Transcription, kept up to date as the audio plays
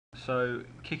So,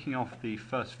 kicking off the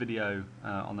first video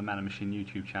on the Man and Machine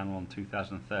YouTube channel on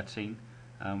 2013,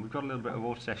 we've got a little bit of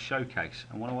Autodesk Showcase,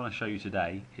 and what I want to show you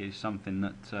today is something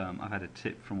that I've had a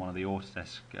tip from one of the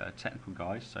Autodesk technical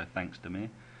guys, so thanks Demir,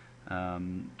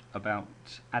 about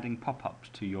adding pop-ups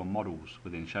to your models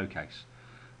within Showcase.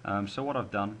 So what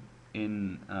I've done,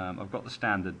 I've got the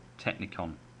standard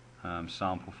Technicon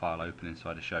sample file open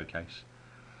inside a Showcase.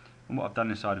 And what I've done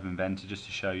inside of Inventor, just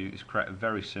to show you, is create a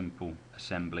very simple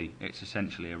assembly. It's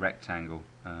essentially a rectangle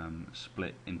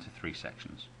split into 3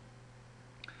 sections.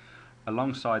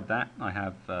 Alongside that, I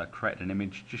have created an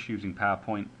image just using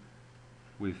PowerPoint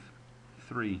with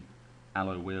 3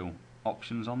 alloy wheel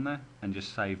options on there, and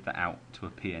just saved that out to a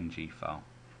PNG file.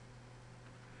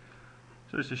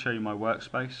 So just to show you my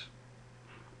workspace,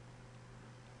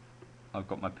 I've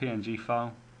got my PNG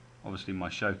file, obviously my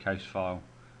Showcase file,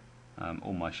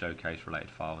 all my Showcase related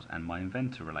files, and my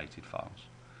Inventor related files.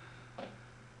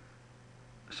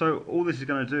 So all this is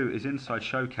going to do is, inside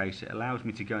Showcase, it allows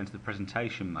me to go into the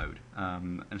presentation mode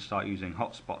and start using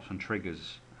hotspots and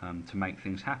triggers to make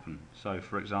things happen. So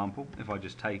for example, if I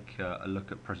just take a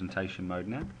look at presentation mode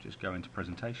now, just go into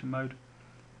presentation mode,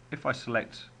 if I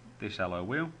select this alloy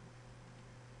wheel,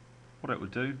 what it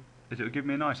would do is it would give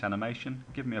me a nice animation,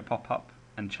 give me a pop-up,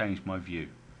 and change my view.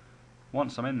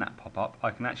 Once I'm in that pop-up,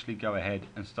 I can actually go ahead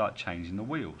and start changing the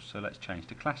wheels. So let's change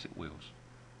to classic wheels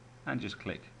and just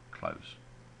click close.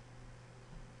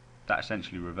 That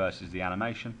essentially reverses the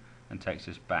animation and takes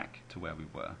us back to where we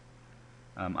were.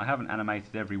 I haven't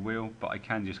animated every wheel, but I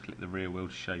can just click the rear wheel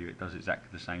to show you it does exactly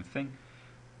the same thing.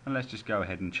 And let's just go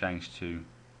ahead and change to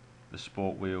the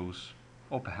sport wheels,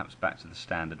 or perhaps back to the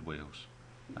standard wheels.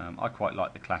 I quite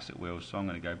like the classic wheels, so I'm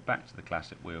going to go back to the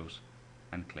classic wheels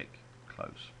and click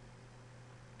close.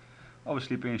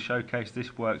 Obviously, being Showcase,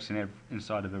 this works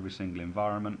inside of every single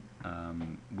environment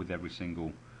with every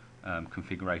single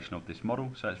configuration of this model,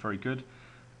 so it's very good.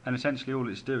 And essentially all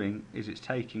it's doing is it's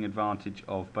taking advantage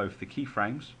of both the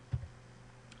keyframes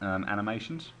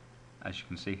animations, as you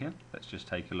can see here. Let's just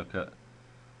take a look at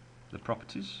the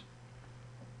properties.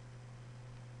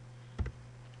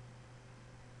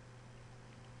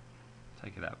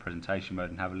 Take it out of presentation mode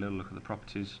and have a little look at the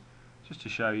properties, just to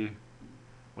show you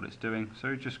what it's doing. So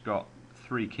we've just got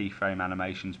 3 keyframe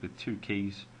animations with 2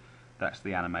 keys. That's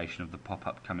the animation of the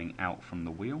pop-up coming out from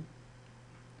the wheel.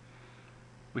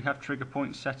 We have trigger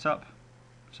points set up,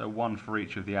 so 1 for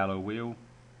each of the alloy wheel,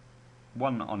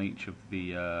 1 on each of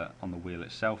the on the wheel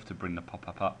itself to bring the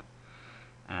pop-up up,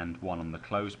 and 1 on the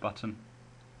close button.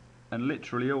 And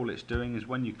literally all it's doing is,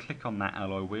 when you click on that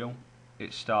alloy wheel,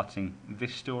 it's starting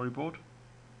this storyboard,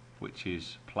 which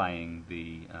is playing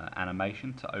the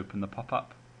animation to open the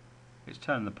pop-up. It's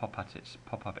turning the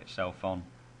pop-up itself on,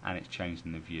 and it's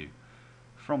changing the view.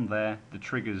 From there, the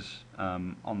triggers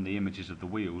on the images of the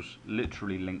wheels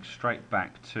literally link straight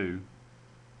back to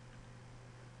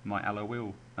my alloy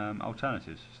wheel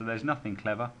alternatives. So there's nothing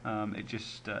clever.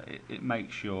 It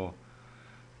makes your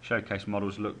Showcase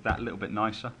models look that little bit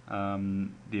nicer.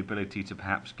 The ability to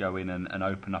perhaps go in and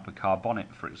open up a car bonnet,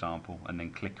 for example, and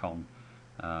then click on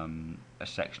a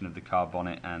section of the car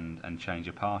bonnet and change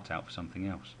a part out for something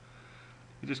else.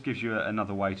 It just gives you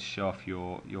another way to show off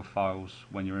your files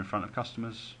when you're in front of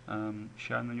customers,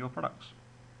 showing them your products.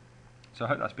 So I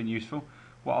hope that's been useful.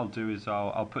 What I'll do is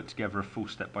I'll put together a full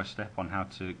step-by-step on how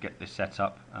to get this set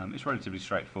up. It's relatively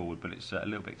straightforward, but it's a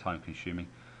little bit time consuming.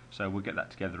 So we'll get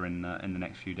that together in the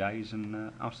next few days,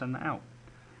 and I'll send that out.